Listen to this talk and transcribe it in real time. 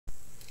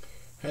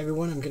Hi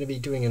everyone, I'm going to be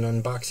doing an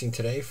unboxing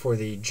today for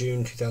the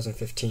June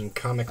 2015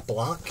 comic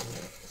block.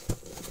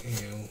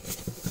 And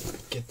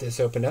get this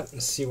opened up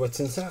and see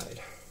what's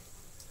inside.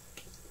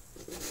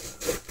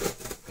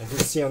 I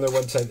did see on their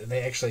website that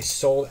they actually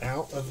sold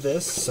out of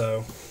this,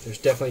 so there's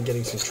definitely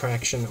getting some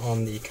traction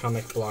on the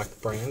comic block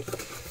brand.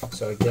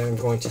 So again, I'm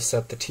going to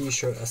set the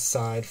t-shirt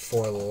aside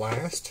for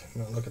last.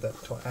 I'm going to look at that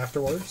until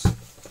afterwards.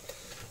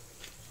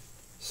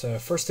 So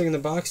first thing in the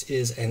box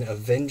is an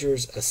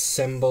Avengers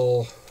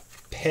Assemble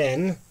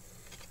pen,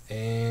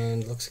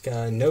 and looks like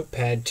a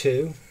notepad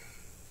too.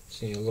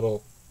 See a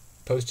little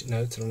post-it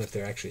notes. I don't know if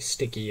they're actually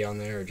sticky on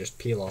there or just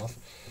peel off,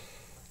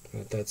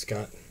 but that's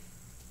got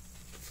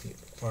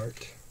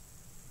art.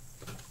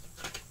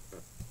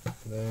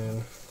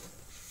 Then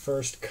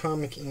first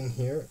comic in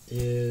here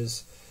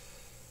is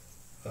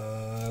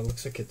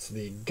looks like it's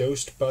the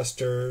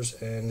Ghostbusters,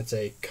 and it's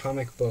a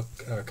comic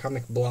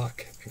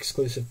block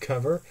exclusive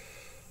cover,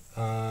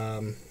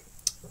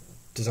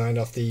 designed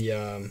off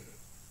the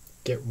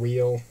Get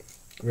Real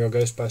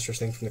Ghostbusters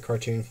thing from the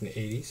cartoon from the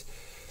 80s.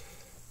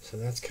 So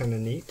that's kind of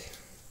neat.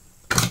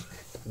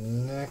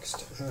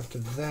 Next, after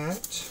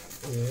that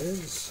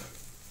is,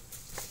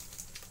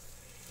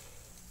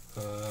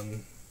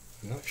 I'm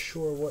not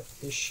sure what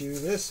issue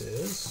this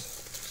is,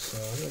 so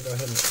I'm going to go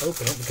ahead and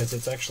open it because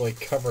it's actually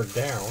covered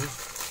down.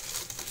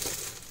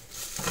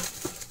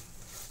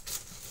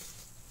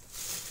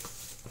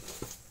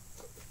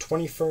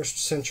 "21st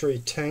Century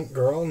Tank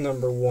Girl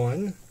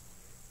 #1.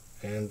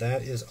 And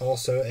that is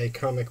also a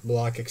comic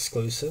block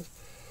exclusive.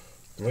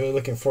 I'm really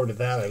looking forward to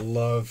that. I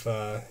love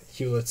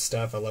Hewlett's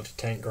stuff. I loved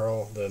Tank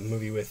Girl. The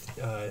movie with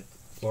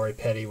Lori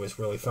Petty was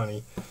really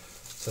funny.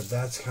 So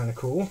that's kind of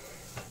cool.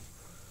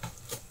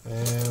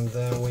 And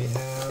then we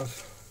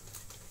have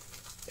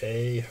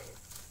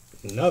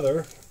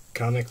another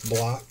comic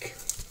block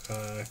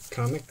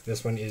comic.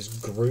 This one is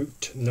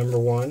Groot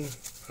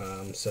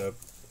 #1. So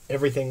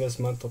everything this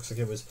month looks like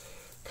it was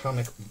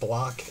comic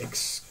block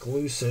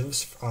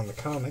exclusives on the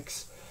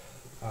comics.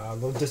 A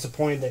little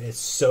disappointed that it's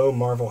so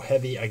Marvel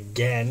heavy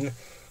again,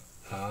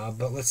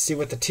 but let's see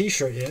what the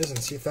t-shirt is and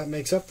see if that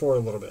makes up for it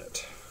a little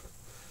bit.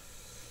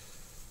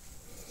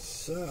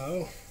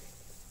 So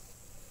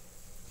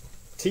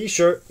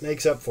t-shirt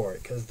makes up for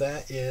it because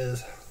that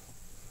is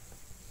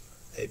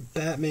a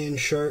Batman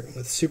shirt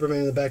with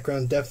Superman in the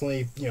background.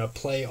 Definitely,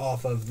 play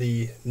off of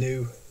the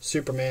new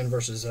Superman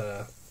versus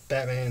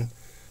Batman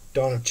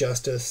Dawn of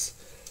Justice.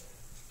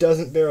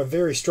 Doesn't bear a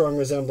very strong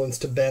resemblance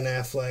to Ben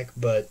Affleck,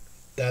 but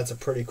that's a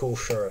pretty cool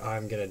shirt.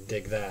 I'm going to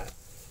dig that.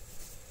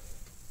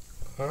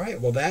 Alright,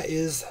 well that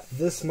is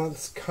this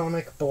month's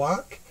comic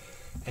block.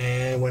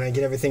 And when I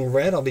get everything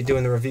read, I'll be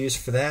doing the reviews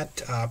for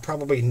that.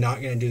 Probably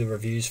not going to do the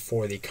reviews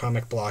for the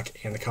comic block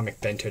and the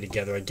comic bento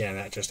together again.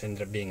 That just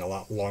ended up being a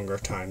lot longer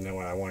time than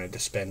what I wanted to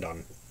spend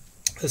on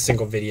a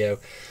single video.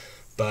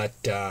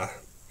 But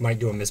might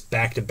do them as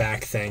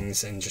back-to-back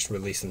things and just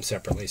release them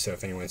separately, so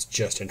if anyone's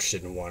just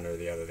interested in one or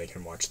the other, they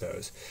can watch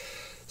those.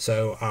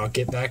 So I'll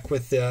get back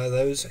with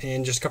those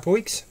in just a couple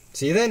weeks.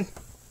 See you then!